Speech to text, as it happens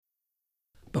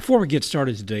Before we get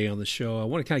started today on the show, I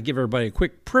want to kind of give everybody a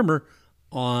quick primer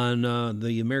on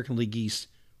the American League East,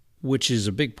 which is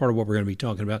a big part of what we're going to be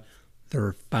talking about. There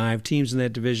are 5 teams in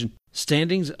that division.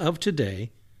 Standings of today,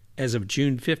 as of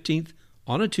June 15th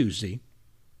on a Tuesday,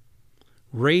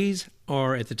 Rays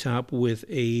are at the top with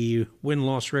a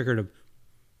win-loss record of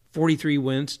 43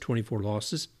 wins, 24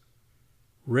 losses.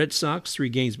 Red Sox, 3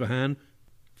 games behind,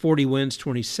 40 wins,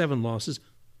 27 losses.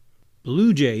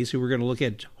 Blue Jays, who we're going to look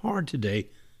at hard today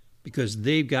because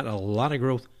they've got a lot of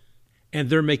growth and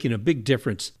they're making a big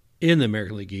difference in the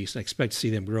American League East. I expect to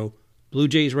see them grow. Blue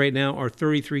Jays right now are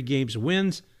 33 games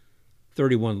wins,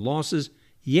 31 losses.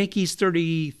 Yankees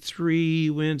 33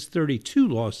 wins, 32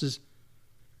 losses.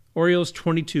 Orioles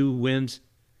 22 wins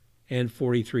and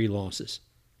 43 losses.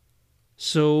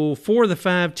 So 4 of the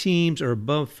 5 teams are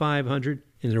above 500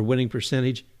 in their winning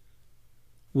percentage,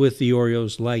 with the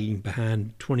Orioles lagging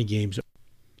behind 20 games.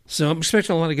 So I'm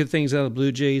expecting a lot of good things out of the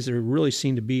Blue Jays. They really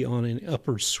seem to be on an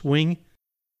upward swing.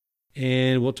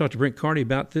 And we'll talk to Brent Carty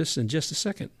about this in just a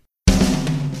second.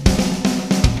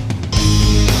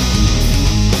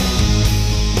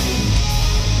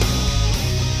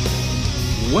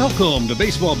 Welcome to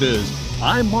Baseball Biz.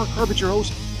 I'm Mark Harbert, your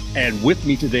host, and with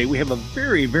me today we have a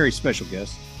very, very special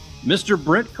guest, Mr.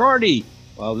 Brent Carty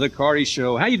of The Carty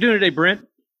Show. How you doing today, Brent?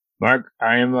 Mark,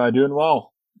 I am doing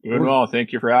well. Well.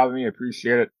 Thank you for having me. I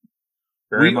appreciate it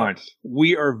very much.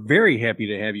 We are very happy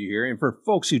to have you here. And for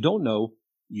folks who don't know,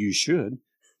 you should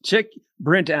check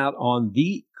Brent out on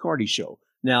The Carty Show.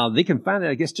 Now, they can find it,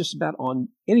 I guess, just about on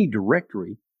any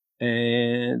directory.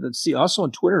 And let's see, also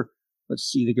on Twitter. Let's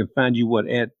see, they can find you,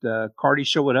 at Carty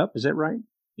Show It Up. Is that right?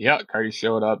 Yeah, Carty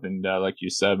Show It Up. And like you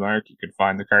said, Mark, you can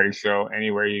find The Carty Show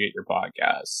anywhere you get your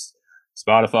podcasts.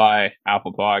 Spotify,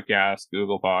 Apple Podcasts,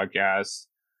 Google Podcasts,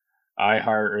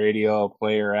 iHeartRadio,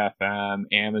 Player FM,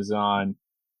 Amazon.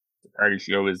 The Carty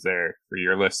Show is there for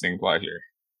your listening pleasure.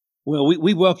 Well,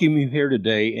 we welcome you here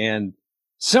today, and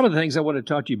some of the things I want to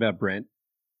talk to you about, Brent,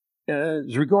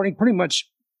 is regarding pretty much,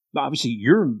 obviously,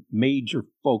 your major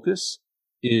focus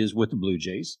is with the Blue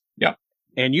Jays. Yeah.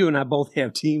 And you and I both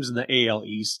have teams in the AL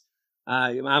East.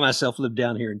 I myself live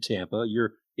down here in Tampa.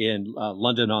 You're in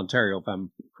London, Ontario, if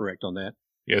I'm correct on that.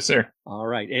 Yes, sir. All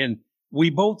right. And we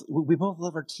both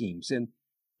love our teams. And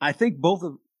I think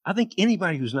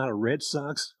anybody who's not a Red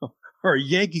Sox or a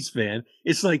Yankees fan,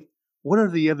 it's like, what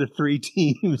are the other 3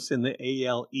 teams in the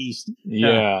AL East?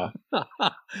 Yeah.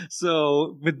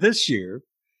 So, but this year,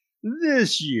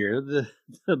 the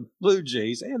Blue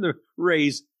Jays and the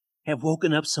Rays have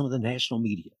woken up some of the national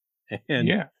media. And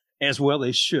as well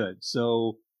they should.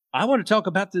 So I want to talk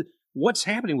about what's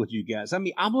happening with you guys. I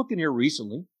mean, I'm looking here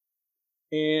recently,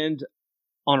 and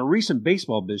on a recent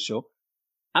Baseball Biz show,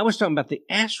 I was talking about the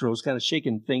Astros kind of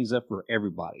shaking things up for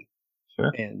everybody.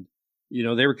 Sure. And,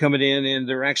 they were coming in and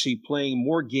they're actually playing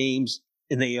more games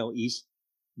in the AL East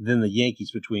than the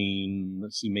Yankees between,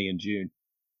 May and June.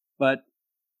 But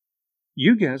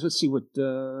you guys, let's see what,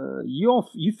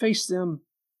 you faced them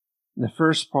in the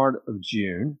first part of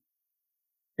June.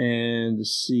 And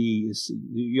let's see,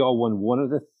 you all won 1 of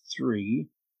the 3.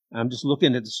 I'm just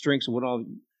looking at the strengths of what all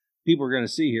people are going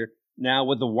to see here. Now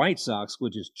with the White Sox,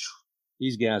 which is,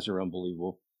 these guys are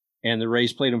unbelievable. And the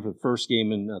Rays played them for the first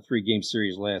game in a 3-game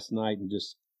series last night. And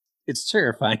it's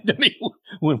terrifying to me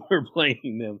when we're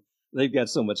playing them. They've got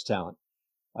so much talent.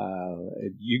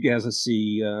 You guys, let's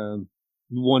see, you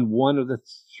won 1 of the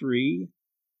 3.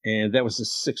 And that was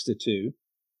a 6-2.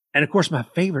 And of course, my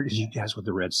favorite is you guys with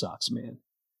the Red Sox, man.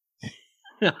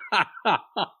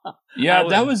 Yeah,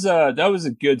 that was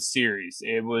a good series.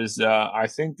 It was I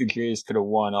think the Jays could have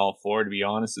won all 4, to be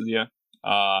honest with you.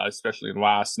 Especially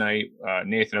last night.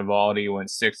 Nathan Eovaldi went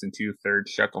 6 2/3,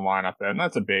 shut the lineup out. And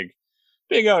that's a big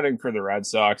outing for the Red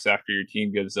Sox after your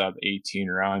team gives up 18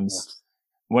 runs.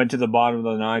 Yeah. Went to the bottom of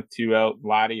the 9th, 2 out.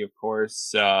 Vladdy, of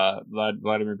course,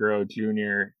 Vladimir Guerrero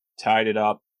Jr. tied it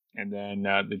up. And then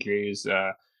the Jays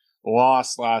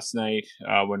lost last night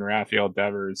when Rafael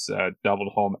Devers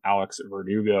doubled home Alex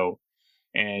Verdugo.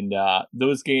 And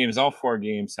those games, all 4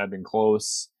 games, have been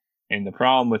close. And the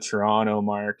problem with Toronto,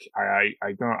 Mark,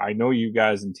 I know you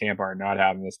guys in Tampa are not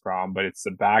having this problem, but it's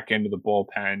the back end of the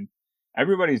bullpen.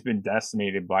 Everybody's been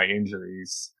decimated by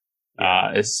injuries,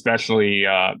 especially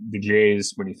the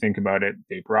Jays. When you think about it,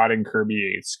 they brought in Kirby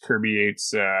Yates. Kirby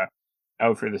Yates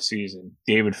out for the season.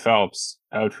 David Phelps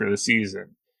out for the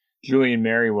season. Julian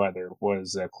Merriweather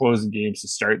was closing games to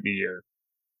start the year,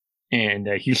 and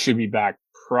he should be back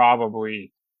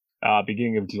probably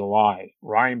beginning of July.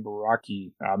 Ryan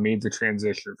Borucki made the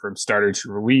transition from starter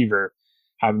to reliever,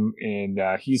 and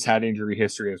he's had injury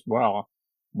history as well.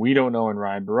 We don't know when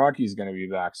Ryan Borucki is going to be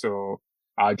back. So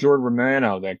Jordan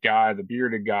Romano, that guy, the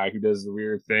bearded guy who does the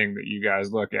weird thing that you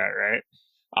guys look at, right?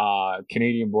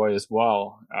 Canadian boy as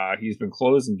well. He's been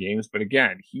closing games, but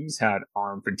again, he's had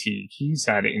arm fatigue. He's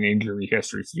had an injury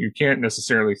history, so you can't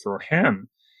necessarily throw him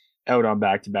out on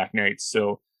back-to-back nights.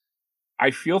 So I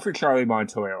feel for Charlie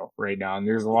Montoyo right now, and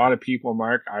there's a lot of people,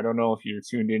 Mark. I don't know if you're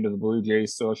tuned into the Blue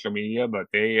Jays social media, but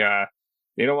they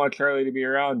don't want Charlie to be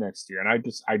around next year, and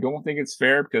I don't think it's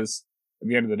fair because at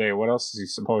the end of the day, what else is he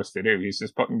supposed to do? He's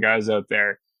just putting guys out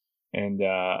there, and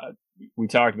we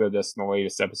talked about this in the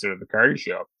latest episode of the Cardi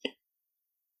Show.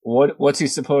 What's he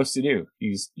supposed to do?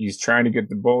 He's trying to get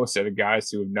the most out of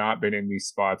guys who have not been in these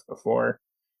spots before,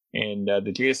 and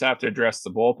the Jays have to address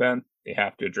the bullpen. They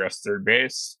have to address third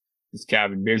base. It's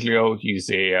Cavan Biggio. He's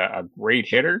a great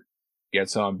hitter,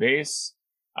 gets on base,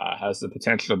 has the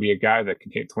potential to be a guy that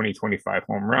can hit 20, 25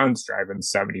 home runs, drive in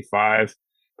 75,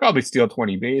 probably steal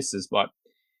 20 bases, but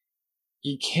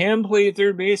he can play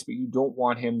third base, but you don't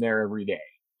want him there every day.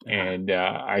 And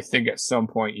I think at some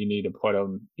point you need to put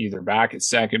him either back at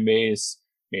second base,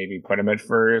 maybe put him at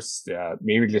first,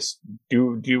 maybe just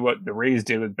do what the Rays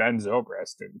did with Ben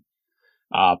Zobrist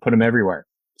and put him everywhere.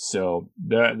 So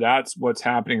that's what's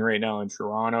happening right now in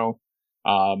Toronto.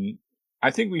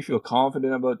 I think we feel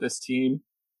confident about this team,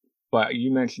 but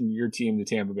you mentioned your team, the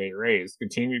Tampa Bay Rays,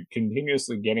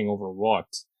 continuously getting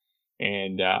overlooked.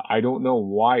 And I don't know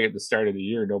why at the start of the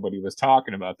year nobody was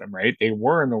talking about them, right? They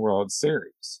were in the World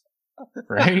Series,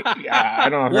 right? I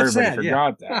don't know if everybody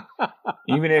forgot that.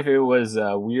 Even if it was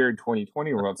a weird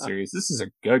 2020 World Series, this is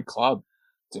a good club.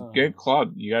 It's a good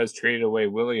club. You guys traded away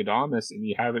Willy Adames, and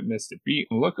you haven't missed a beat.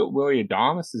 And look what Willy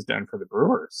Adames has done for the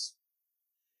Brewers.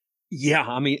 Yeah,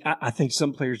 I mean, I think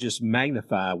some players just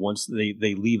magnify once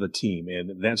they leave a team,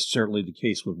 and that's certainly the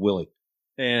case with Willie.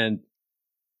 And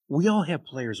we all have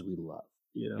players we love.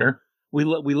 You know, sure.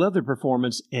 We love their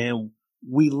performance, and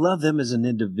we love them as an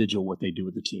individual, what they do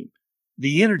with the team.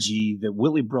 The energy that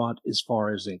Willie brought as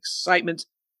far as the excitement,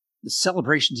 the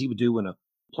celebrations he would do when a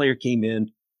player came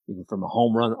in, even from a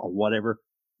home run or whatever,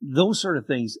 those sort of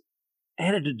things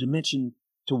added a dimension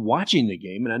to watching the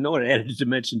game. And I know it added a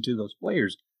dimension to those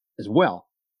players as well.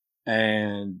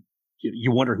 And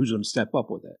you wonder who's going to step up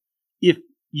with that. If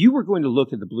you were going to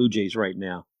look at the Blue Jays right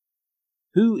now,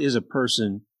 who is a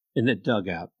person in that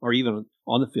dugout or even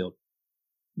on the field,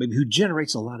 maybe who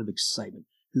generates a lot of excitement,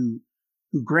 who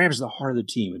grabs the heart of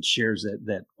the team and shares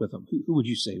that with them? Who would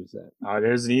you say was that?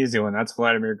 There's an easy one. That's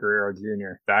Vladimir Guerrero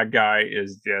Jr. That guy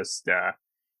is just,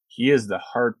 he is the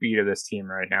heartbeat of this team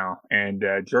right now. And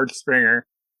George Springer,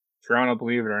 Toronto,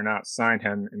 believe it or not, signed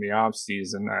him in the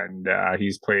offseason, and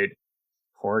he's played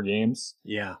 4 games.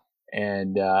 Yeah.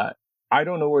 And I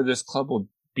don't know where this club will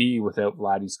be without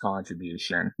Vladdy's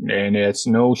contribution. And it's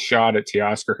no shot at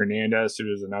Teoscar Hernandez,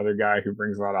 who is another guy who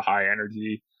brings a lot of high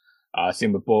energy.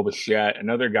 Same with Bo Bichette.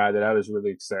 Another guy that I was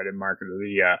really excited, Mark, at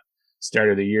the start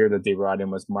of the year that they brought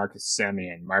in was Marcus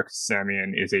Semien. Marcus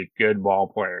Semien is a good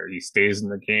ball player. He stays in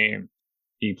the game.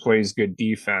 He plays good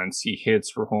defense. He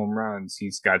hits for home runs.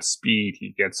 He's got speed.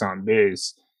 He gets on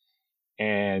base.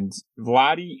 And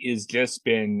Vladdy has just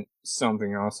been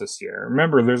something else this year.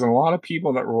 Remember, there's a lot of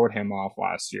people that wrote him off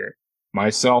last year,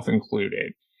 myself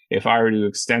included. If I were to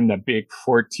extend the big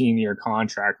 14-year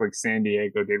contract like San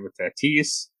Diego did with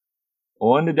Tatis, I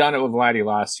wouldn't have done it with Vladdy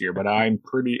last year, but I'm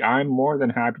more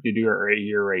than happy to do it right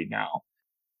here, right now.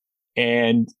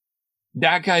 And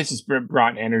that guy's just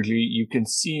brought energy. You can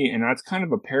see, and that's kind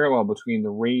of a parallel between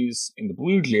the Rays and the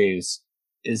Blue Jays,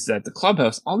 is that the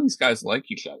clubhouse, all these guys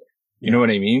like each other. You know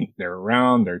what I mean? They're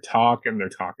around, they're talking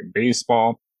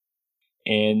baseball.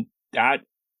 And that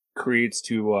creates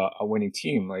to a winning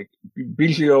team. Like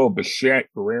Biggio, Bichette,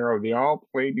 Guerrero, they all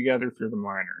played together through the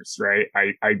minors, right?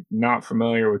 I'm not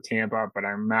familiar with Tampa, but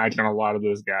I imagine a lot of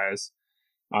those guys.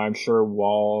 I'm sure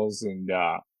Walls and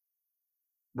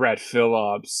Brett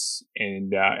Phillips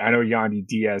and I know Yandy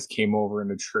Diaz came over in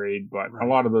the trade, but a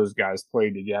lot of those guys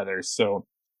played together. So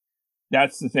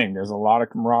that's the thing. There's a lot of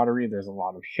camaraderie. There's a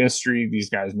lot of history. These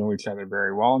guys know each other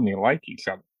very well, and they like each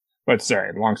other. But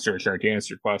sorry, long story short, to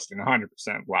answer your question, 100%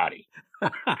 Vladdy.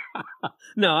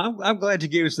 No, I'm glad you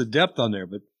gave us the depth on there.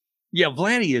 But yeah,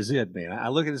 Vladdy is it, man. I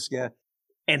look at this guy,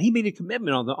 and he made a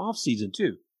commitment on the offseason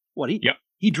too.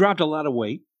 He dropped a lot of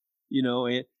weight,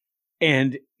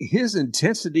 and his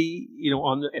intensity,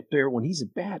 up there when he's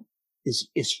at bat is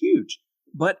huge.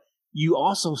 But you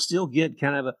also still get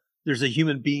kind of there's a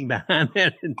human being behind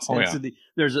that intensity.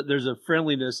 Oh, yeah. There's a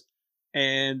friendliness,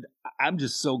 and I'm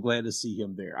just so glad to see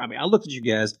him there. I mean, I look at you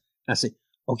guys, and I say,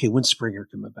 okay, when's Springer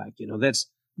coming back?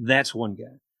 That's one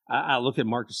guy. I look at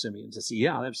Marcus Semien and say,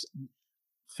 yeah, that's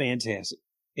fantastic.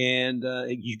 And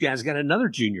you guys got another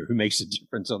junior who makes a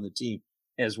difference on the team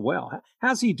as well.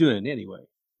 How's he doing anyway?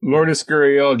 Lourdes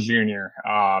Gurriel Jr.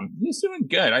 He's doing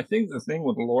good. I think the thing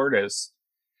with Lourdes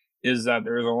is that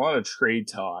there's a lot of trade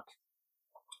talk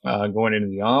going into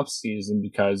the offseason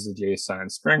because the Jays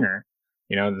signed Springer.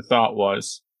 The thought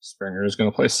was Springer is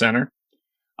going to play center.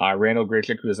 Randall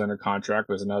Grichuk, who was under contract,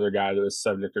 was another guy that was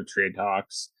subject of trade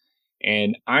talks.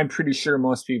 And I'm pretty sure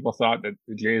most people thought that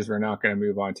the Jays were not going to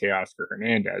move on Teoscar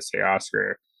Hernandez.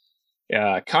 Teoscar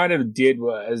kind of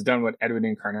has done what Edwin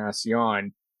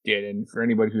Encarnacion did. And for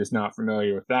anybody who's not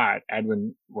familiar with that,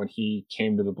 Edwin, when he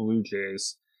came to the Blue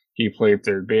Jays, he played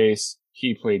third base.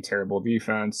 He played terrible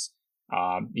defense.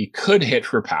 He could hit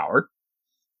for power,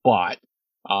 but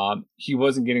he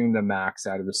wasn't getting the max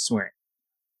out of his swing.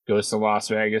 Goes to Las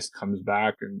Vegas, comes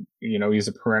back, and, he's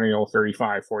a perennial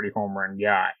 35, 40 home run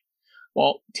guy.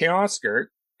 Well, Teoscar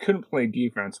couldn't play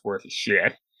defense worth a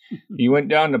shit. He went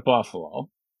down to Buffalo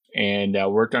and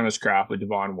worked on his craft with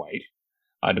Devon White.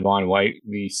 Devon White,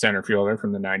 the center fielder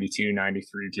from the 92,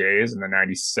 93 Jays and the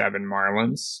 97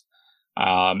 Marlins.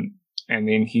 And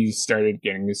then he started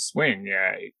getting his swing.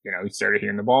 He started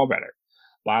hitting the ball better.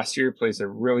 Last year, plays a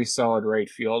really solid right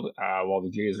field while the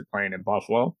Jays are playing in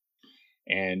Buffalo.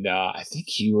 And I think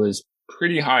he was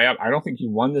pretty high up. I don't think he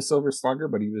won the Silver Slugger,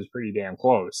 but he was pretty damn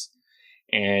close.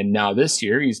 And now this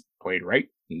year, he's played right.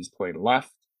 He's played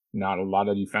left. Not a lot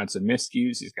of defensive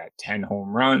miscues. He's got 10 home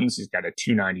runs. He's got a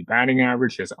 290 batting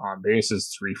average. His on base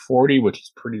is 340, which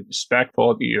is pretty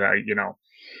respectful,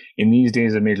 in these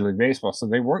days of Major League Baseball. So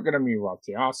they weren't going to move up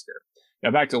Teoscar.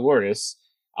 Now back to Lourdes.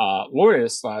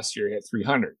 Lourdes last year hit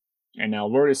 300. And now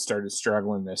Lourdes started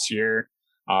struggling this year.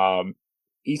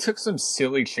 He took some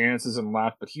silly chances and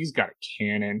left, but he's got a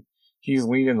cannon. He's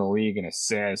leading the league in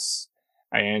assists.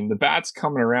 And the bat's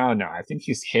coming around now. I think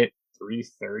he's hit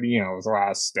 330 in his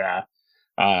last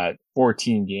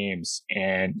 14 games.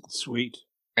 And sweet.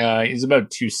 He's about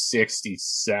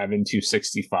 267,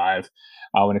 265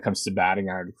 when it comes to batting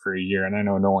average for a year. And I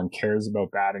know no one cares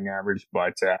about batting average,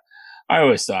 but I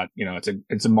always thought,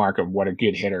 it's a mark of what a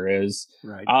good hitter is.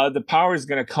 Right. The power is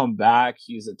going to come back.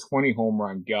 He's a 20 home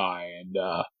run guy. And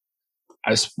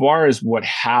as far as what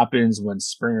happens when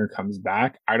Springer comes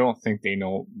back, I don't think they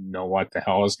know what the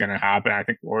hell is going to happen. I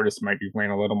think Lourdes might be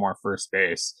playing a little more first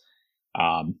base.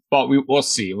 But we'll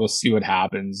see. We'll see what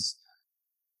happens.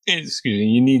 Excuse me.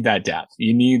 You need that depth.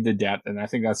 You need the depth. And I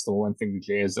think that's the one thing the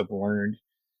Jays have learned.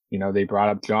 They brought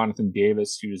up Jonathan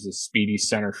Davis, who's a speedy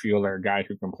center fielder, a guy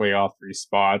who can play all three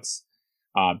spots.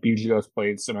 Biggio's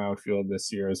played some outfield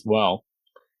this year as well.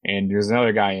 And there's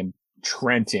another guy in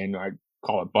Trenton, I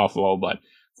call it Buffalo, but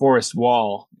Forrest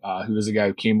Wall, who was a guy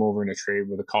who came over in a trade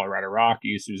with the Colorado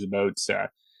Rockies, who's about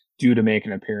due to make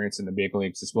an appearance in the big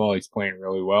leagues as well. He's playing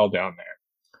really well down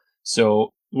there.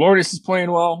 So Lourdes is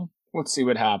playing well. Let's see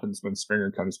what happens when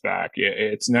Springer comes back.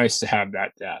 It's nice to have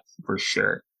that depth for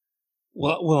sure.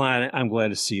 Well, I'm glad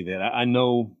to see that. I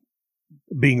know,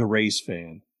 being a Rays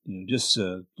fan, just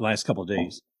the last couple of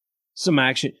days, some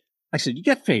action. Like I said, you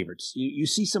got favorites. You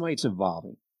see somebody that's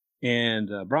evolving. And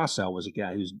Brosseau was a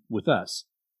guy who's with us.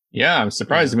 Yeah, I'm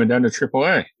surprised he went down to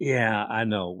AAA. Yeah, I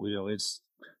know. It's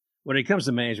when it comes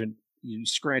to management, you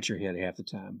scratch your head half the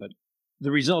time. But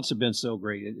the results have been so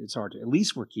great, it's hard to. At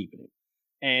least we're keeping it.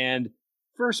 And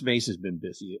first base has been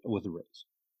busy with the Rays.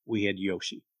 We had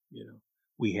Yoshi,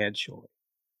 we had Choi,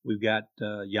 we've got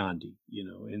Yandy,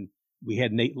 and we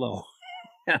had Nate Lowe.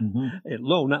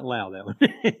 Lowe, not Lau, that one.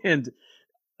 And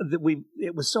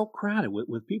it was so crowded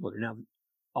with people. Now,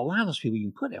 a lot of those people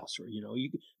you can put elsewhere.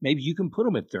 Maybe you can put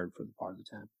them at third for the part of the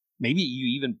time. Maybe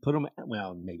you even put them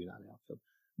maybe not outfield.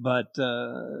 But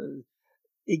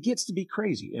it gets to be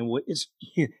crazy, and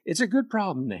it's a good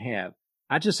problem to have.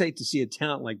 I just hate to see a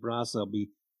talent like Brosseau be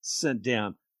sent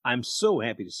down. I'm so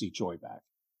happy to see Choi back,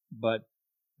 but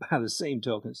by the same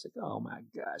token, it's like, oh my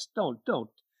gosh, don't.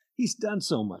 He's done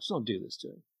so much. Don't do this to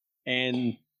him.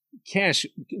 And Cash,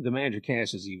 the manager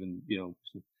Cash, is even,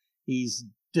 he's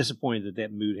disappointed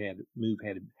that move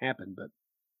had happened, but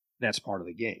that's part of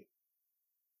the game.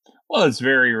 Well, it's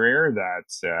very rare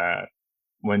that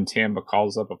when Tampa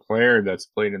calls up a player that's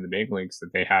played in the big leagues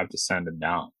that they have to send him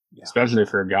down, especially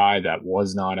for a guy that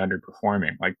was not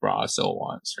underperforming like Brosseau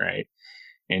was, right?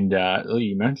 And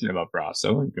you mentioned about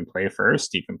Brosseau. You can play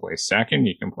first, you can play second,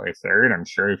 you can play third. I'm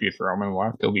sure if you throw him in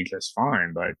left, he'll be just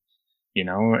fine. But,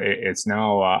 it's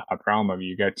now a problem of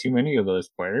you got too many of those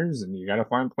players and you got to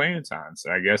find playing time.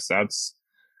 So I guess that's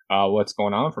what's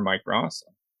going on for Mike Brosseau.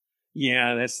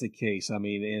 Yeah, that's the case. I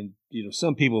mean, and,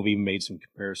 some people have even made some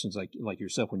comparisons like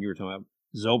yourself when you were talking about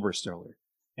Zobrist earlier.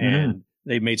 And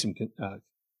they've made some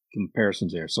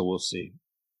comparisons there. So we'll see.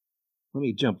 let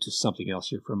me jump to something else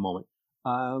here for a moment.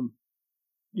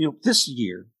 This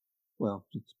year, well,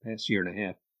 this past year and a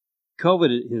half,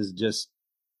 COVID has just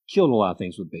killed a lot of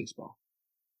things with baseball.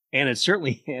 And it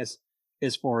certainly has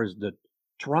as far as the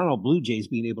Toronto Blue Jays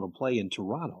being able to play in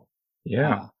Toronto.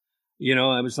 Yeah.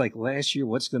 I was like, last year,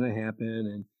 what's going to happen?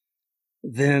 And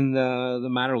then the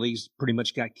minor leagues pretty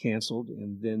much got canceled.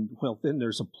 And then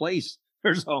there's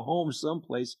a home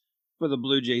someplace for the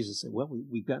Blue Jays to say, well,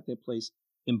 we've got that place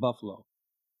in Buffalo.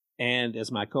 And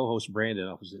as my co-host Brandon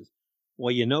always says,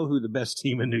 well, you know who the best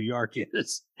team in New York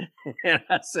is? And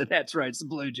I said, that's right, it's the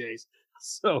Blue Jays.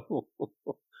 So,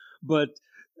 but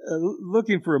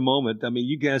looking for a moment, I mean,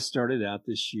 you guys started out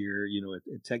this year,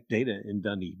 at Tech Data in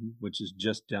Dunedin, which is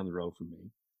just down the road from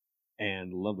me,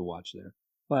 and love to watch there.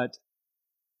 But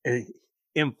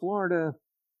in Florida,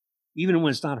 even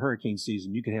when it's not hurricane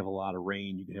season, you can have a lot of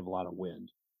rain, you can have a lot of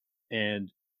wind, and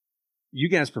you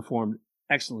guys performed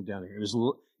excellent down there.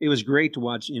 It was great to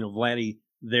watch, Vladdy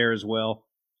there as well,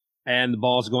 and the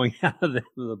ball's going out of the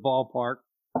ballpark.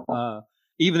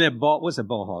 Even that ball, what's that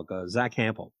ball hog? Zach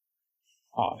Hampel.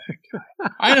 Oh,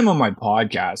 I had him on my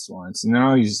podcast once, and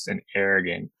now he's just an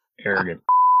arrogant.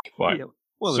 But yeah,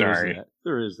 well, sorry,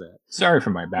 there is that. Sorry for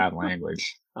my bad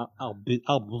language. I'll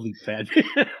bleep that.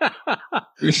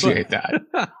 Appreciate that.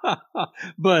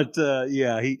 But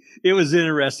it was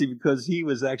interesting because he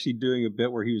was actually doing a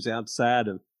bit where he was outside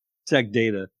of Tech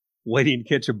Data, waiting to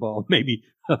catch a ball, maybe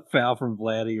a foul from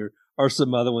Vladdy or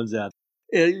some other ones out.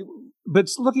 But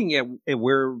looking at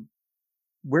where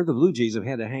the Blue Jays have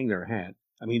had to hang their hat.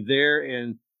 I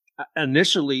mean,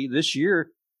 initially this year,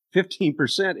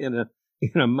 15%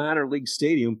 in a minor league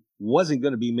stadium wasn't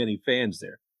going to be many fans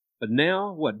there. But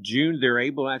now, June, they're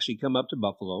able to actually come up to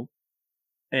Buffalo.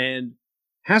 And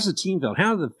how's the team felt? How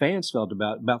have the fans felt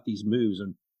about these moves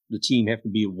and the team having to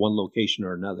be in one location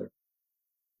or another?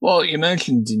 Well, you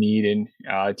mentioned Dunedin,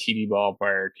 TD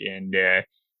Ballpark, and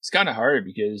it's kind of hard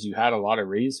because you had a lot of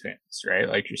Rays fans, right?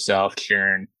 Like yourself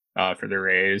cheering for the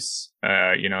Rays.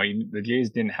 The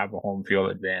Jays didn't have a home field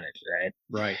advantage, right?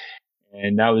 Right.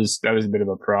 And that was a bit of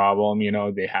a problem.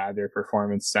 They had their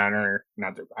performance center, I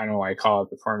don't know why I call it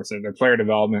performance center, their player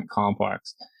development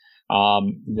complex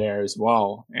there as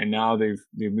well. And now they've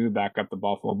moved back up to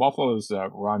Buffalo. Buffalo is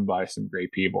run by some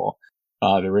great people.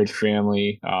 The Rich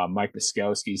family, Mike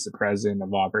Piskowski is the president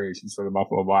of operations for the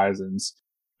Buffalo Bisons.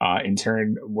 In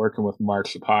turn, working with Mark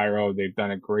Shapiro, they've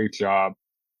done a great job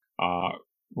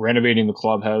renovating the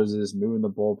clubhouses, moving the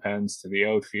bullpens to the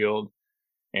outfield.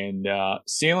 And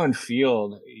Sahlen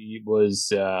Field was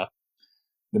the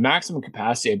maximum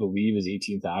capacity, I believe, is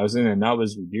 18,000, and that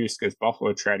was reduced because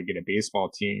Buffalo tried to get a baseball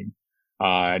team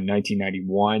in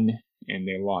 1991, and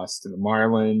they lost to the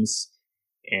Marlins.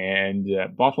 And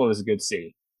Buffalo is a good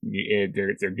city.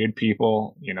 They're good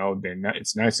people.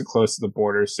 It's nice and close to the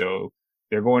border, so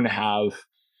they're going to have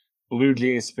Blue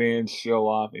Jays fans show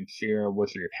up and cheer,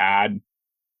 which they've had.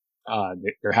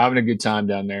 They're having a good time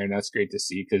down there, and that's great to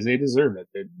see because they deserve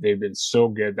it. They've been so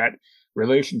good. That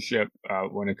relationship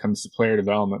when it comes to player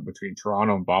development between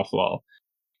Toronto and Buffalo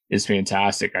is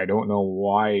fantastic. I don't know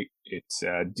why it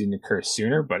didn't occur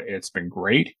sooner, but it's been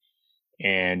great.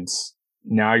 And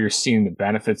now you're seeing the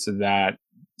benefits of that.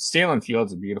 Sahlen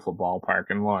Field's a beautiful ballpark,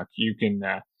 and look, you can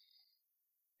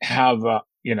have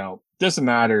doesn't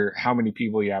matter how many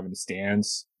people you have in the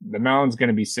stands. The mound's going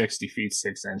to be 60 feet,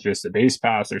 6 inches. The base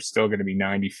paths are still going to be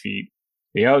 90 feet.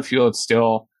 The outfield's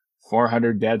still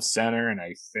 400 dead center, and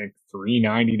I think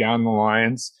 390 down the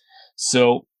lines.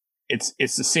 So it's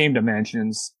the same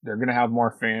dimensions. They're going to have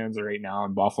more fans right now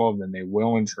in Buffalo than they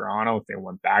will in Toronto if they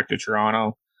went back to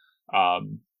Toronto.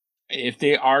 If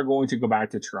they are going to go back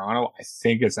to Toronto, I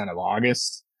think it's end of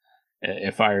August,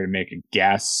 if I were to make a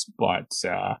guess. But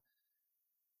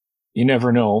you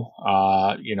never know.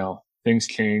 Things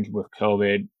change with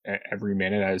COVID every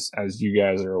minute, as you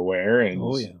guys are aware, and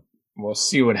we'll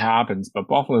see what happens. But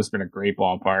Buffalo's been a great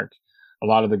ballpark. A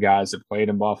lot of the guys have played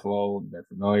in Buffalo. They're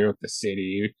familiar with the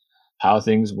city, how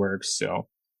things work. So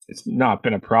it's not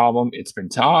been a problem. It's been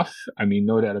tough. I mean,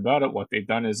 no doubt about it. What they've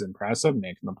done is impressive,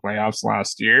 making the playoffs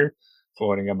last year,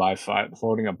 floating above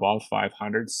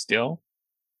 500 still.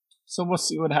 So we'll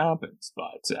see what happens.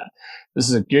 But this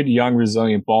is a good, young,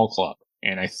 resilient ball club.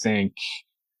 And I think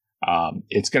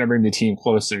it's going to bring the team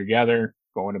closer together,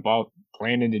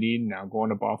 playing in Dunedin, now going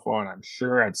to Buffalo. And I'm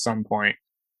sure at some point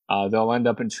they'll end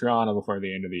up in Toronto before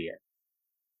the end of the year.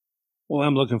 Well,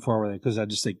 I'm looking forward to that because I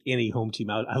just think any home team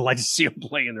I'd like to see them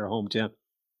play in their hometown.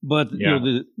 But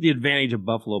the advantage of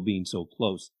Buffalo being so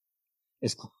close,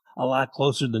 it's a lot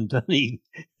closer than Dunedin.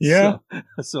 Yeah.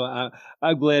 So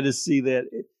I'm glad to see that.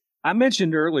 I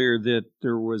mentioned earlier that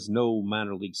there was no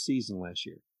minor league season last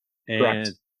year. And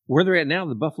Correct. where they're at now,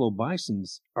 the Buffalo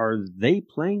Bisons, are they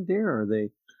playing there? Are they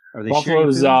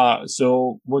Buffalo's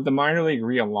so with the minor league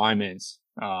realignments,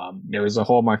 there was a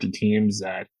whole bunch of teams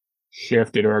that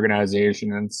shifted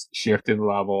organizations, shifted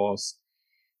levels.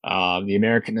 The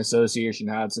American Association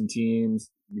had some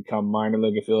teams become minor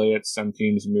league affiliates. Some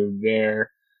teams moved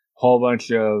there. Whole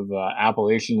bunch of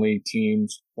Appalachian League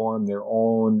teams formed their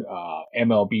own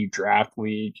MLB draft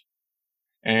league.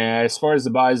 And as far as the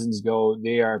Bisons go,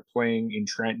 they are playing in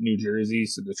Trenton, New Jersey.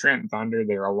 So the Trenton Thunder,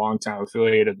 they're a longtime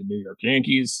affiliate of the New York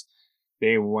Yankees.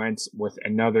 They went with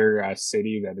another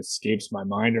city that escapes my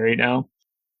mind right now.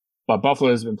 But Buffalo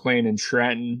has been playing in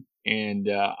Trenton. And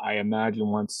I imagine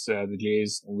once the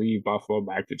Jays leave Buffalo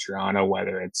back to Toronto,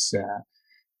 whether it's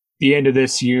the end of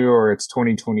this year or it's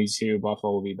 2022,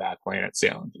 Buffalo will be back playing at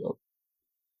Salem Field.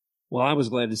 Well, I was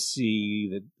glad to see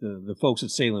that the folks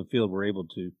at Salem Field were able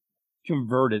to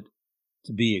convert it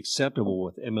to be acceptable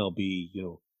with MLB,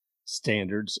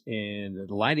 standards and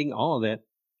lighting, all of that.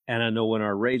 And I know when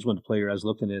our Rays went to play here, I was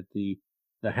looking at the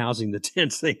housing, the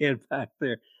tents they had back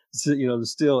there. So,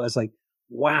 still, it's like,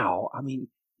 wow. I mean,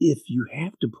 if you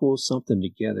have to pull something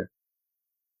together,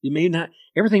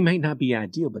 everything may not be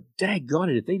ideal, but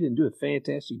daggone it, if they didn't do a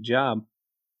fantastic job,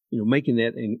 making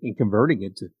that and converting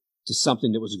it to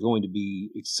something that was going to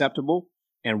be acceptable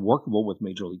and workable with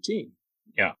Major League team.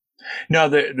 Yeah. No,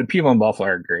 the people in Buffalo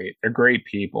are great. They're great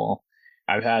people.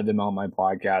 I've had them on my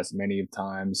podcast many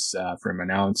times from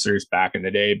announcers back in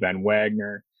the day, Ben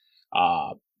Wagner,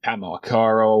 Pat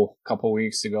Malacaro a couple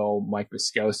weeks ago, Mike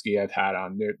Biskowski I've had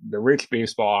on. The Rich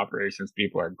Baseball Operations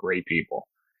people are great people.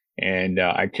 And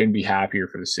I couldn't be happier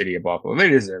for the city of Buffalo. They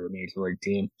deserve a Major League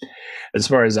team. As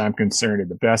far as I'm concerned, at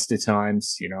the best of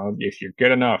times, if you're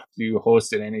good enough to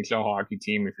host an NHL hockey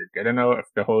team, if you're good enough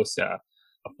to host a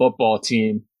football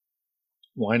team,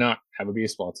 why not have a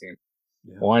baseball team?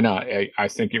 Yeah. Why not? I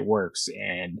think it works.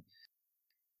 And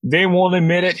they won't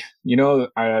admit it.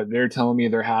 They're telling me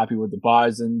they're happy with the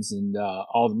Bisons, and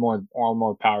all the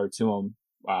more power to them.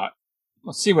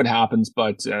 We'll see what happens,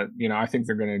 but I think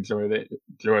they're going to enjoy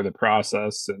the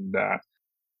process, and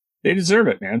they deserve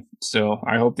it, man. So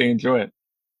I hope they enjoy it.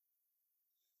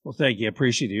 Well, thank you. I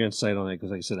appreciate your insight on it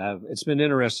because, like I said, it's been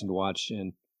interesting to watch,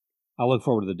 and I look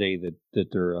forward to the day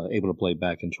that they're able to play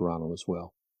back in Toronto as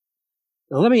well.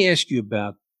 Now, let me ask you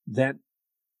about that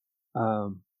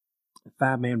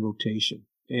 5-man rotation,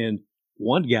 and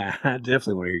one guy I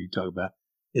definitely want to hear you talk about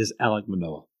is Alek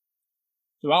Manoah.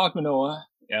 So Alek Manoah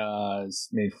has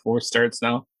made 4 starts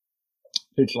now.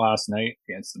 Pitched last night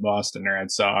against the Boston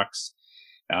Red Sox.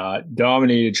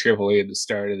 Dominated AAA at the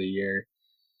start of the year.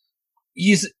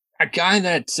 He's a guy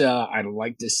that I'd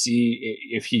like to see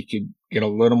if he could get a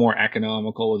little more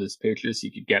economical with his pitches. He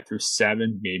could get through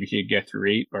 7, maybe he could get through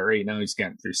 8, but right now he's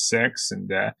getting through 6. And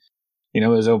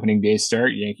his opening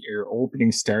start against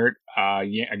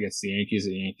the Yankees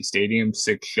at Yankee Stadium,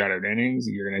 6 shutout innings.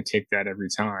 You're going to take that every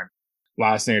time.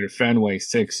 Last night at Fenway,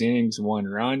 6 innings, 1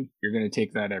 run. You're going to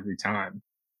take that every time.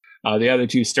 The other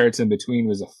 2 starts in between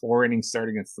was a 4-inning start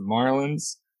against the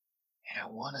Marlins. And I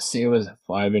want to say it was a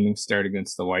 5-inning start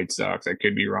against the White Sox. I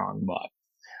could be wrong, but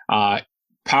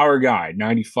power guy,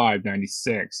 95,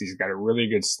 96. He's got a really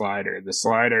good slider. The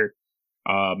slider,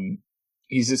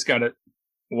 he's just got to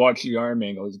watch the arm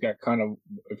angle. He's got kind of,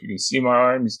 if you can see my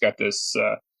arm, he's got this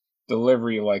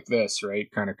delivery like this,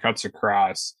 right? Kind of cuts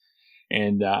across.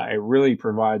 And it really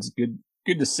provides good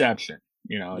deception.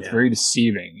 It's very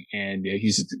deceiving. And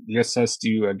he just has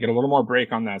to get a little more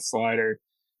break on that slider.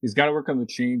 He's got to work on the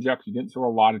changeup. He didn't throw a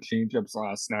lot of changeups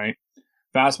last night.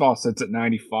 Fastball sits at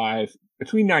 95,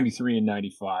 between 93 and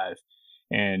 95.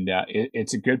 And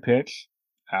it's a good pitch.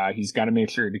 He's got to make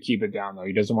sure to keep it down, though.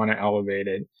 He doesn't want to elevate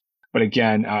it. But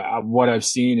again, what I've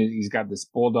seen is he's got this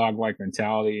bulldog-like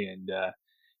mentality, and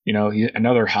he's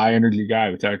another high-energy guy.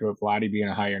 We talked about Vladdy being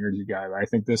a high-energy guy, but I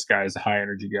think this guy is a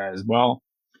high-energy guy as well.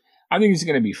 I think he's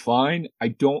going to be fine. I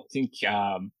don't think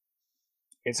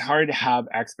it's hard to have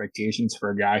expectations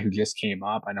for a guy who just came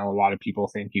up. I know a lot of people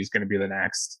think he's going to be the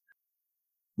next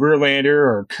Verlander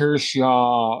or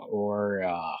Kershaw or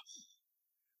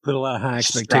put a lot of high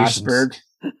expectations Strasburg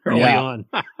early on.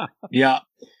 Yeah.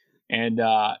 And,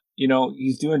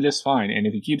 he's doing just fine. And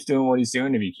if he keeps doing what he's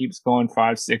doing, if he keeps going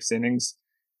 5-6 innings,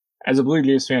 as a Blue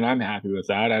Jays fan, I'm happy with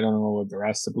that. I don't know what the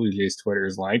rest of Blue Jays Twitter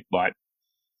is like, but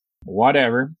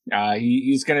whatever.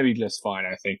 He's going to be just fine.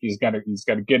 I think he's got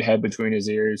a good head between his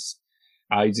ears.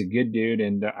 He's a good dude,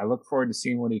 and I look forward to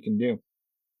seeing what he can do.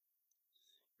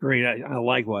 Great. I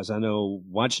likewise. I know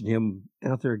watching him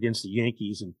out there against the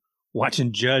Yankees and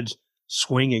watching Judge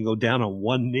swing and go down on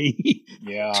one knee,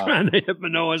 trying to hit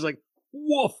Manoah. I was like,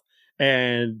 woof.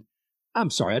 And I'm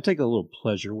sorry, I take a little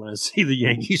pleasure when I see the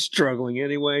Yankees struggling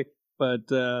anyway. But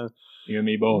you and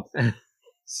me both.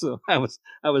 So I was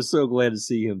so glad to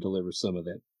see him deliver some of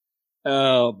that.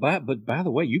 But by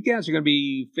the way, you guys are going to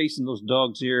be facing those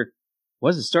Dogs here.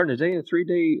 Was it starting today? A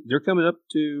 3-day? They're coming up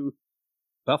to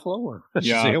Buffalo, or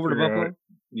over to Buffalo.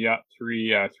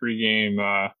 Three game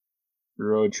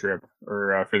road trip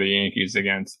or for the Yankees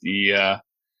against the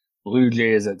Blue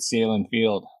Jays at Salem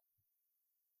Field.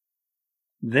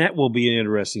 That will be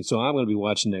interesting. So I'm going to be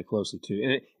watching that closely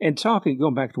too. And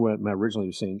going back to what I originally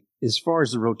was saying, as far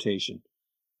as the rotation,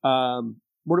 let's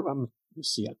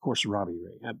see. Of course, Robbie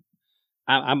Ray.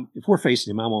 If we're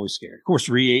facing him, I'm always scared. Of course,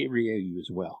 Ryu as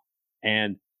well.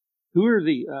 And who are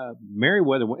the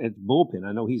Merriweather at the bullpen?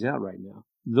 I know he's out right now.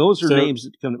 Those are names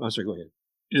that come. I'm sorry. Go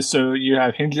ahead. So you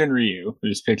have Hyun-Jin Ryu,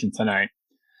 who's pitching tonight.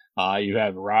 You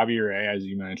have Robbie Ray, as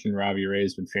you mentioned. Robbie Ray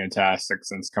has been fantastic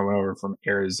since coming over from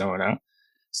Arizona.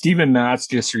 Steven Matz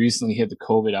just recently hit the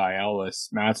COVID IL list.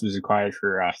 Matz was acquired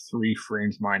for 3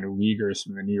 fringe minor leaguers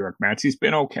from the New York Mets. He's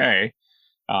been okay.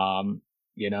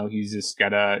 He's just got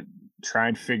to try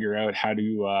and figure out how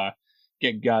to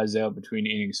get guys out between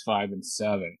innings 5 and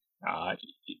 7.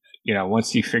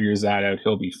 Once he figures that out,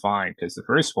 he'll be fine because the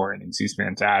first 4 innings, he's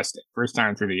fantastic. First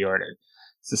time through the order.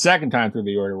 It's the second time through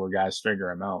the order where guys figure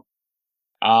him out.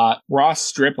 Ross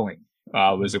Stripling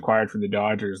was acquired from the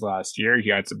Dodgers last year. He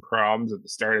had some problems at the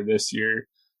start of this year.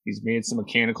 He's made some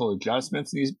mechanical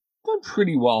adjustments, and he's done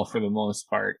pretty well for the most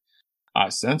part.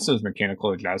 Since those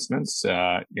mechanical adjustments,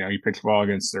 he pitched well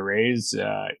against the Rays,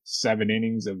 7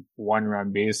 innings of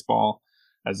 1-run baseball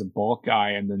as a bulk guy,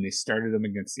 and then they started him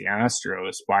against the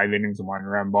Astros, 5 innings of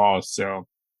 1-run balls. So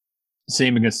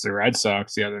same against the Red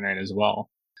Sox the other night as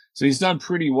well. So he's done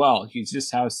pretty well. He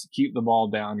just has to keep the ball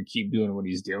down and keep doing what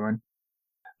he's doing.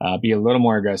 Be a little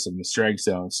more aggressive in the strike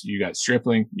zone. So you got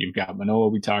Stripling, you've got Manoah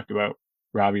we talked about,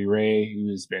 Robbie Ray,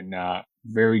 who's been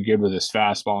very good with his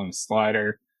fastball and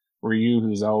slider, Ryu,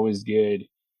 who's always good,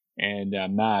 and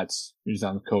Matz, who's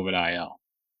on the COVID IL.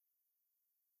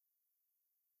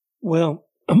 Well,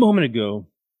 a moment ago,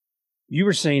 you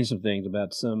were saying some things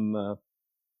about some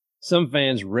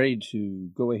fans ready to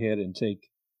go ahead and take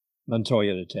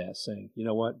Montoya to task, saying, you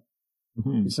know what,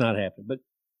 it's not happening. But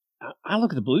I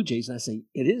look at the Blue Jays and I say,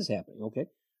 it is happening, okay?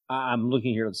 I'm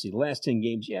looking here, let's see, the last 10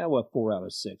 games, 4 out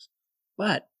of 6.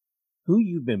 But who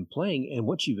you've been playing and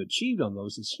what you've achieved on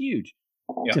those is huge.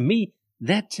 Yeah. To me,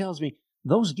 that tells me,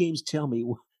 those games tell me,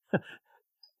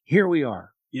 here we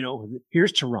are.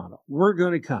 Here's Toronto. We're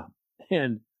going to come.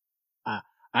 And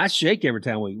I shake every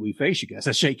time we face you guys.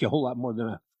 I shake you a whole lot more than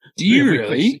I. Do you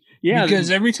really? Yeah. Because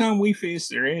every time we face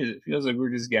the Rays, it feels like we're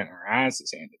just getting our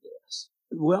asses handed to us.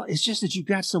 Well, it's just that you've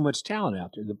got so much talent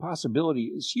out there. The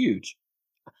possibility is huge.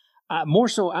 More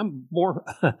so,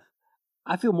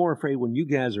 I feel more afraid when you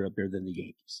guys are up there than the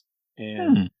Yankees.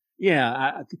 And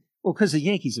because the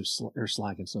Yankees are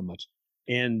slacking so much.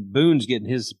 And Boone's getting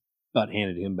his butt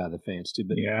handed to him by the fans, too.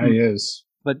 But yeah, he is.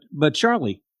 But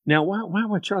Charlie, now, why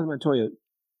would Charlie Montoya,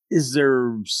 is there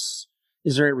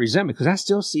a resentment? Because I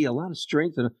still see a lot of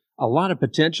strength and a lot of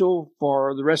potential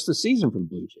for the rest of the season for the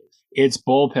Blue Jays. It's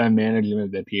bullpen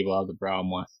management that people have the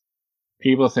problem with.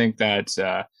 People think that,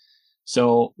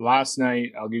 so last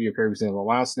night, I'll give you a perfect example.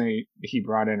 Last night, he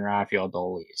brought in Rafael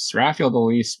Dolis. Rafael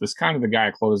Dolis was kind of the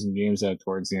guy closing games out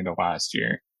towards the end of last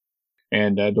year.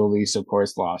 And Dolis, of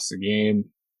course, lost the game.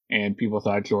 And people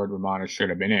thought Jordan Romano should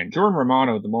have been in. Jordan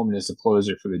Romano at the moment is the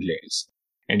closer for the Jays.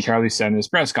 And Charlie said in his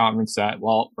press conference that,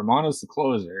 well, Romano's the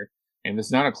closer. And if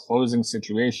it's not a closing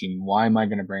situation, why am I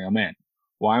going to bring him in?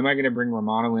 Why am I going to bring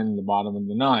Romano in the bottom of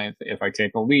the 9th if I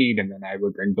take a lead and then I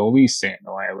would bring Dolis in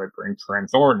or I would bring Trent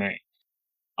Thornton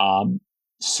in?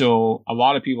 So a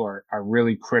lot of people are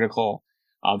really critical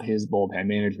of his bullpen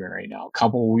management right now. A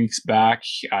couple of weeks back,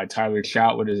 Tyler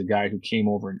Chatwood is a guy who came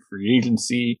over in free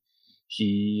agency.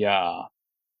 He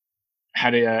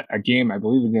had a game, I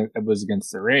believe it was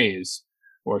against the Rays,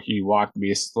 where he walked the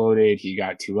base loaded, he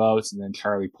got 2 outs, and then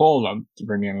Charlie pulled him to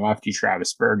bring in lefty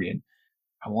Travis Bergen.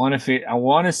 I want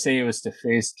to say it was to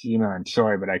face Ji-Man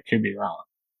Choi, but I could be wrong.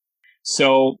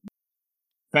 So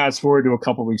fast forward to a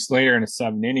couple weeks later in a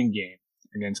 7-inning game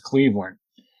against Cleveland.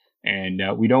 And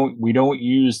we don't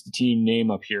use the team name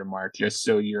up here, Mark, just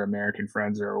so your American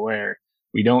friends are aware.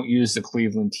 We don't use the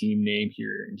Cleveland team name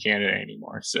here in Canada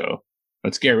anymore. So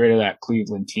let's get rid of that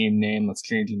Cleveland team name. Let's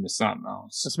change it to something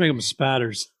else. Let's make them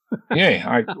Spatters.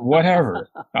 Yeah, whatever.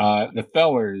 The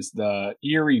Fellers, the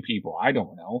Erie people, I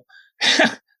don't know.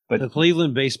 But the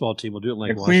Cleveland baseball team will do it like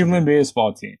the Washington. Cleveland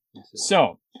baseball team.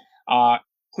 So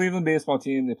Cleveland baseball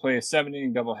team, they play a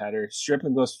 7-inning doubleheader.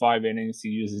 Strickland goes 5 innings. He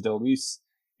uses Dolis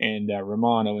and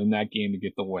Romano in that game to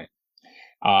get the win.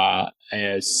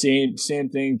 Same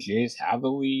thing. Jays have the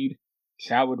lead.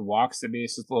 Chatwood walks the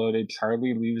bases loaded.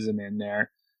 Charlie leaves him in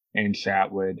there, and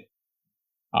Chatwood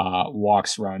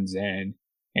walks runs in,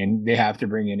 and they have to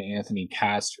bring in Anthony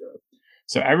Castro.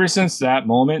 So ever since that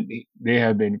moment, they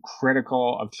have been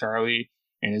critical of Charlie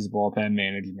and his bullpen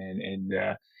management. And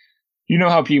you know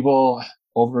how people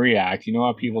overreact. You know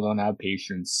how people don't have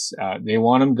patience. They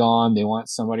want him gone. They want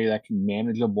somebody that can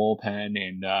manage a bullpen,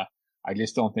 and I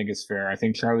just don't think it's fair. I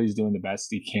think Charlie's doing the best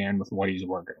he can with what he's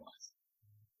working with.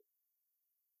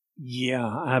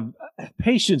 Yeah,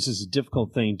 patience is a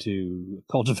difficult thing to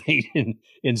cultivate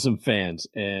in some fans,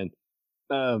 and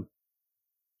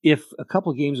if a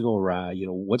couple of games go awry,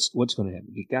 what's going to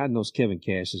happen? God knows Kevin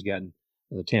Cash has gotten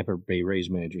the Tampa Bay Rays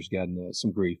manager's gotten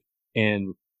some grief,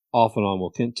 and off and on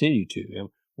will continue to. And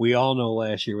we all know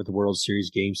last year with the World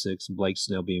Series Game 6 and Blake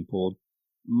Snell being pulled,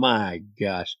 my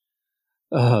gosh,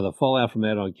 the fallout from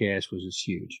that on Cash was just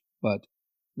huge. But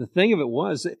the thing of it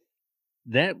was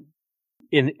that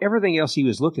in everything else he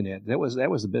was looking at, that was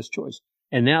the best choice.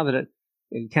 And now that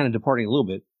it kind of departing a little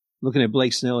bit, looking at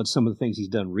Blake Snell and some of the things he's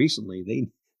done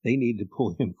recently, they need to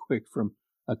pull him quick from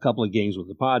a couple of games with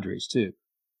the Padres too.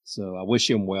 So I wish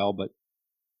him well, but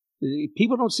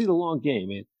people don't see the long game,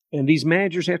 and these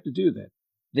managers have to do that.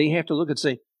 They have to look and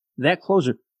say, that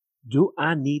closer, do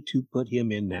I need to put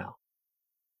him in now?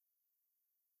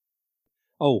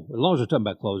 Oh, as long as we're talking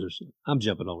about closers, I'm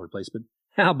jumping all over the place, but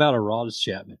how about Aroldis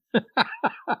Chapman?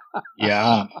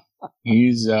 Yeah,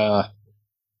 he's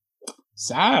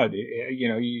sad.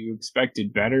 You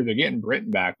expected better. They're getting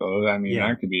Britton back, though. I mean,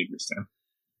 that could be interesting.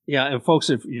 Yeah, and folks,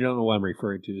 if you don't know what I'm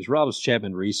referring to, is Aroldis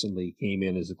Chapman recently came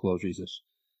in as a closer.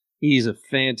 He's a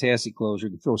fantastic closer.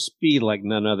 He can throw speed like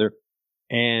none other,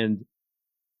 and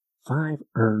 5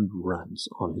 earned runs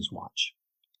on his watch.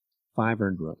 5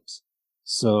 earned runs.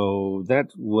 So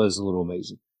that was a little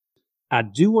amazing. I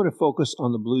do want to focus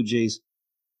on the Blue Jays,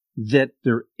 that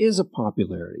there is a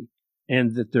popularity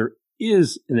and that there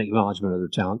is an acknowledgement of their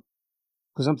talent,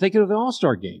 because I'm thinking of the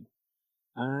All-Star game.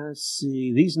 I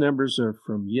see these numbers are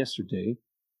from yesterday,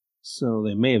 so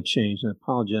they may have changed. I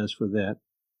apologize for that.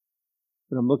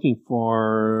 But I'm looking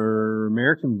for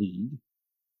American League,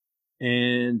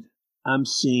 and I'm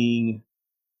seeing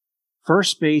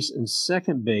first base and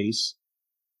second base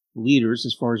leaders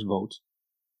as far as votes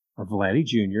are Vladdy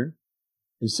Jr.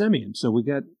 and Semien. So we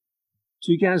got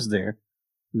 2 guys there.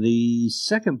 The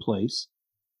second place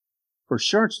for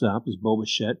shortstop is Bo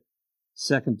Bichette,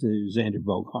 second to Xander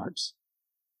Bogaerts.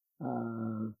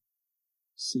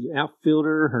 See,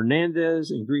 outfielder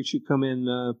Hernandez and Griechu come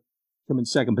in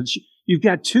second. But you've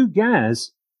got 2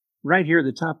 guys right here at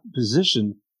the top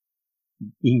position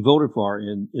being voted for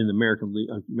in the American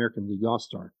League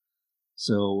All-Star.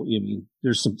 So, I mean,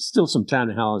 there's still some time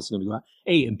to how it's going to go out.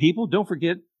 Hey, and people, don't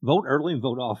forget, vote early and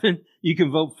vote often. You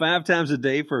can vote 5 times a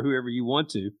day for whoever you want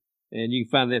to, and you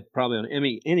can find that probably on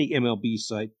any MLB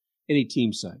site, any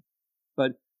team site.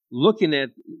 But looking at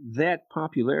that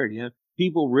popularity,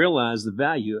 people realize the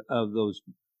value of those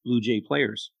Blue Jay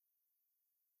players.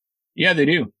 Yeah, they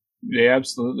do. They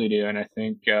absolutely do. And I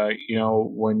think,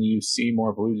 when you see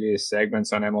more Blue Jays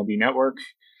segments on MLB Network,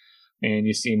 and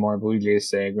you see more Blue Jays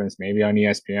segments maybe on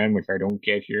ESPN, which I don't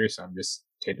get here, so I'm just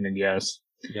taking a guess.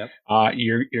 Yep.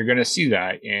 You're going to see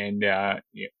that. And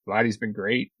Vladdy's been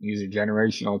great. He's a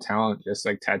generational talent, just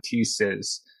like Tatis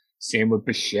is. Same with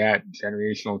Bichette,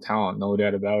 generational talent, no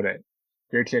doubt about it.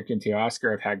 Grichuk and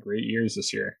Teoscar have had great years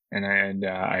this year, and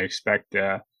I expect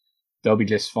they'll be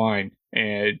just fine.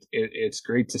 And it's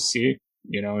great to see.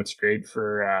 It's great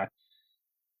for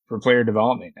player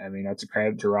development. I mean, that's a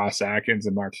credit to Ross Atkins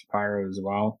and Mark Shapiro as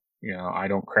well. I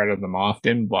don't credit them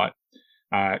often, but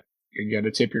you got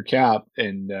to tip your cap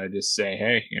and just say,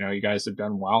 hey, you guys have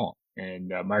done well.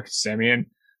 And Marcus Semien,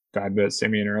 talked about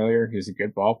Semien earlier, he's a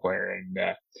good ball player,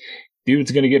 and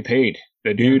dude's going to get paid.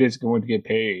 The dude is going to get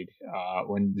paid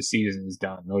when the season is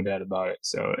done, no doubt about it.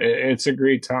 So it's a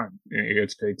great time.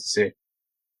 It's great to see.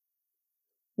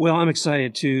 Well, I'm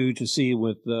excited to see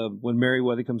with when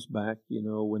Merriweather comes back,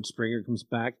 when Springer comes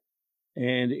back,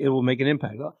 and it will make an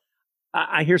impact.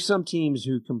 I hear some teams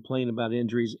who complain about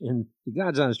injuries, and the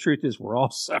God's honest truth is we're all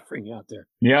suffering out there.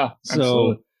 Yeah,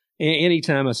 absolutely. So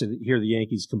anytime I hear the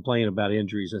Yankees complain about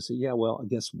injuries, I say, yeah, well,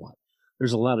 guess what?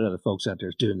 There's a lot of other folks out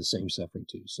there doing the same suffering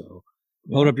too. So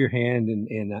hold up your hand,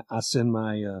 and I send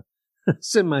my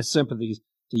send my sympathies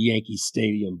to Yankee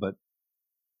Stadium, but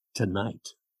tonight.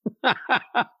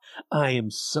 I am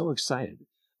so excited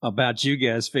about you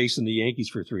guys facing the Yankees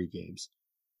for 3 games.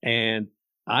 And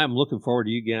I'm looking forward to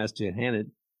you guys to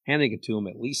handing it to them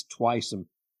at least twice and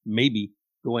maybe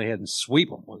go ahead and sweep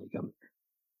them when they come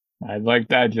there. I'd like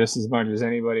that just as much as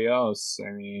anybody else.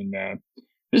 I mean,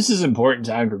 this is an important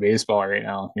time for baseball right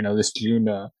now. This June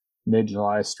to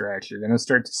mid-July stretch, you're going to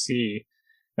start to see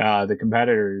the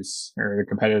competitors or the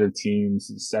competitive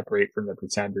teams separate from the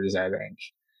pretenders, I think.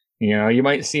 You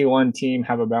might see one team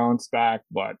have a bounce back,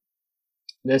 but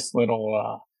this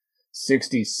little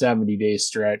 60, 70-day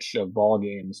stretch of ball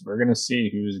games, we're going to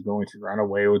see who's going to run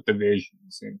away with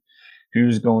divisions and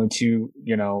who's going to,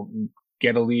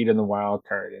 get a lead in the wild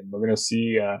card. And we're going to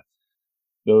see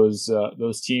those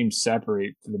teams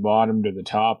separate to the bottom to the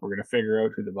top. We're going to figure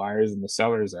out who the buyers and the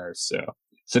sellers are. So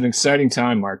it's an exciting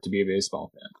time, Mark, to be a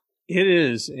baseball fan. It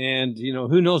is. And,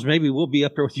 who knows, maybe we'll be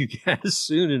up there with you guys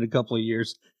soon in a couple of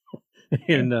years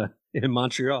in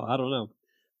Montreal. I don't know.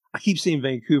 I keep saying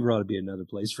Vancouver ought to be another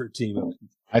place for a team.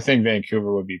 I think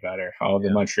Vancouver would be better. The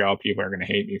Montreal people are going to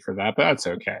hate me for that, but that's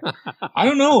okay. I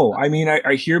don't know. I mean,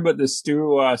 I hear about the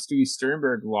Stewie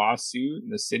Sternberg lawsuit in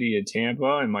the city of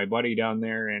Tampa, and my buddy down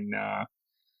there in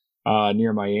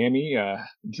near Miami,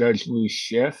 Judge Louis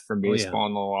Schiff from Baseball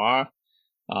and the Law.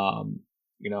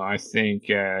 I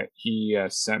think he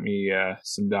sent me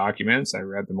some documents. I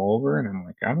read them over, and I'm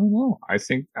like, I don't know. I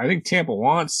think Tampa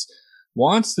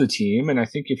wants the team, and I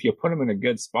think if you put them in a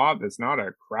good spot that's not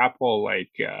a crap hole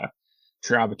like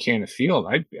Tropicana Field.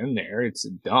 I've been there. It's a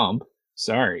dump.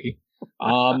 Sorry.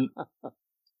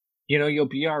 You'll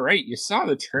be all right. You saw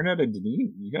the turnout of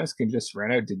Dunedin. You guys can just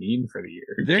rent out Dunedin for the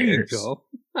year. There you go.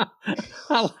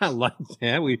 I like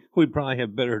that. We'd probably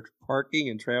have better parking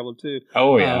and travel too.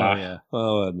 Oh yeah.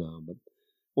 No, but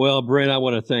well, Brent, I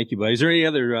want to thank you, buddy. Is there any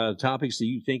other topics that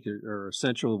you think are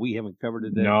essential that we haven't covered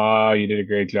today? No, you did a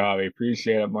great job. I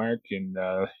appreciate it, Mark. And,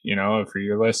 for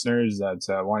your listeners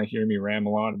that want to hear me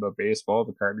ramble on about baseball,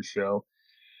 the Carter Show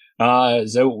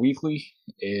is out weekly,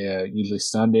 usually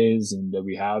Sundays. And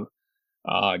we have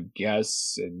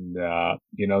guests. And,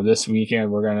 this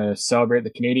weekend we're going to celebrate the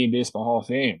Canadian Baseball Hall of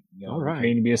Fame. All right. The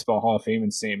Canadian Baseball Hall of Fame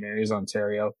in St. Mary's,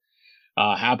 Ontario.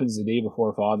 Happens the day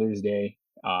before Father's Day.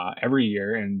 Every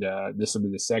year, and this will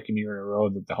be the second year in a row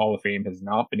that the Hall of Fame has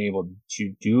not been able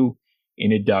to do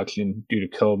an induction due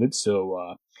to COVID.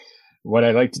 So what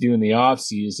I'd like to do in the off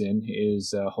season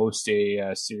is host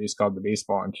a series called the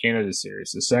Baseball in Canada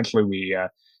series. Essentially, we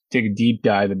take a deep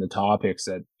dive into topics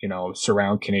that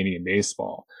surround Canadian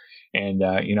baseball, and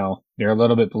they're a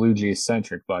little bit Blue Jays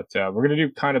centric, but we're going to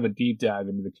do kind of a deep dive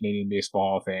into the Canadian Baseball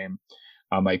Hall of Fame.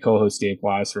 My co-host Dave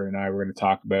Glasser and I, we're going to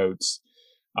talk about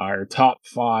our top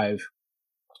 5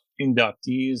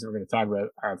 inductees. We're going to talk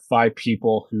about our 5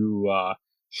 people who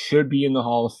should be in the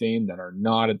Hall of Fame that are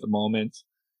not at the moment.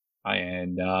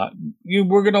 And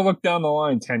we're going to look down the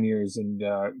line 10 years and,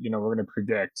 we're going to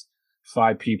predict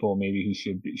 5 people maybe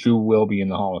who will be in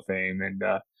the Hall of Fame. And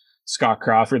Scott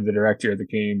Crawford, the director of the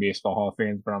Canadian Baseball Hall of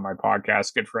Fame, has been on my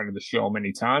podcast, good friend of the show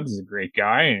many times. He's a great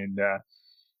guy. And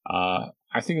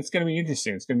I think it's going to be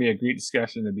interesting. It's going to be a great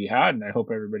discussion to be had, and I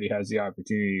hope everybody has the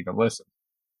opportunity to listen.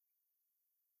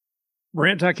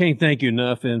 Brent, I can't thank you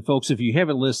enough. And folks, if you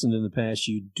haven't listened in the past,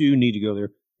 you do need to go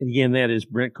there. And again, that is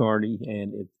Brent Carty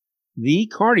and it's The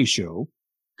Carty Show,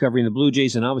 covering the Blue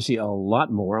Jays and obviously a lot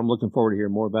more. I'm looking forward to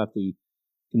hearing more about the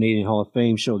Canadian Hall of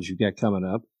Fame show that you've got coming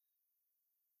up.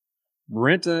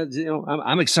 Brent,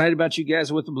 I'm excited about you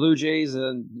guys with the Blue Jays.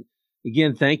 And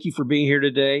again, thank you for being here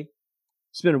today.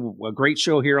 It's been a great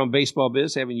show here on Baseball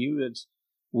Biz, having you.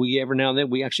 Every now and then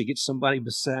we actually get somebody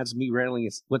besides me rattling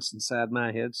what's inside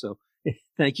my head. So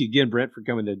thank you again, Brent, for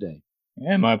coming today.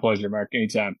 Yeah, my pleasure, Mark.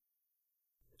 Anytime.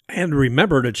 And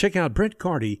remember to check out Brent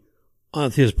Carty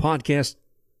on his podcast,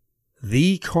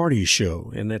 The Carty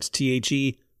Show. And that's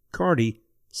THE Carty,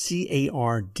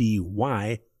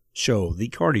 CARDY Show, The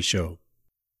Carty Show.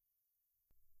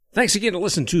 Thanks again to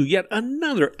listen to yet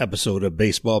another episode of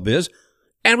Baseball Biz.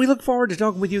 And we look forward to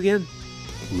talking with you again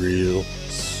real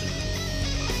soon.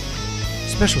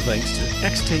 Special thanks to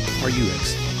X-Tape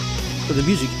RUX for the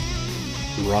music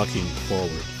Rocking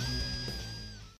Forward.